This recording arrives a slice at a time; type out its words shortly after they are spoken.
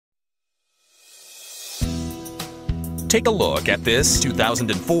Take a look at this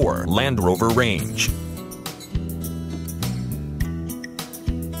 2004 Land Rover Range.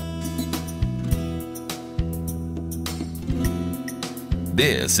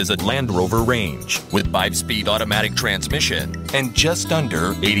 This is a Land Rover Range with 5-speed automatic transmission and just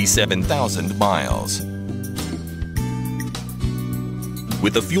under 87,000 miles.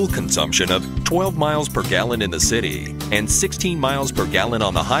 With a fuel consumption of 12 miles per gallon in the city and 16 miles per gallon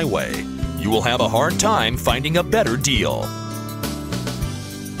on the highway, you will have a hard time finding a better deal.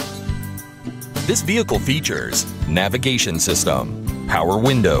 This vehicle features navigation system, power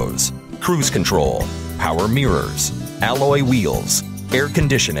windows, cruise control, power mirrors, alloy wheels, air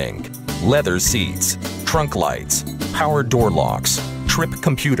conditioning, leather seats, trunk lights, power door locks, trip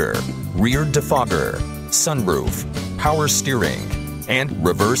computer, rear defogger, sunroof, power steering, and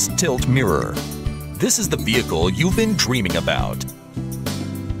reverse tilt mirror. This is the vehicle you've been dreaming about.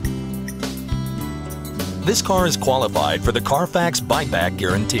 This car is qualified for the Carfax buyback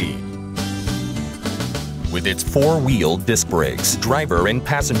guarantee. With its 4-wheel disc brakes, driver and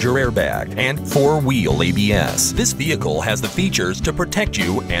passenger airbag, and 4-wheel ABS, this vehicle has the features to protect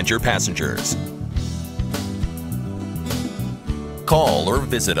you and your passengers. Call or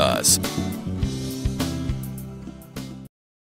visit us.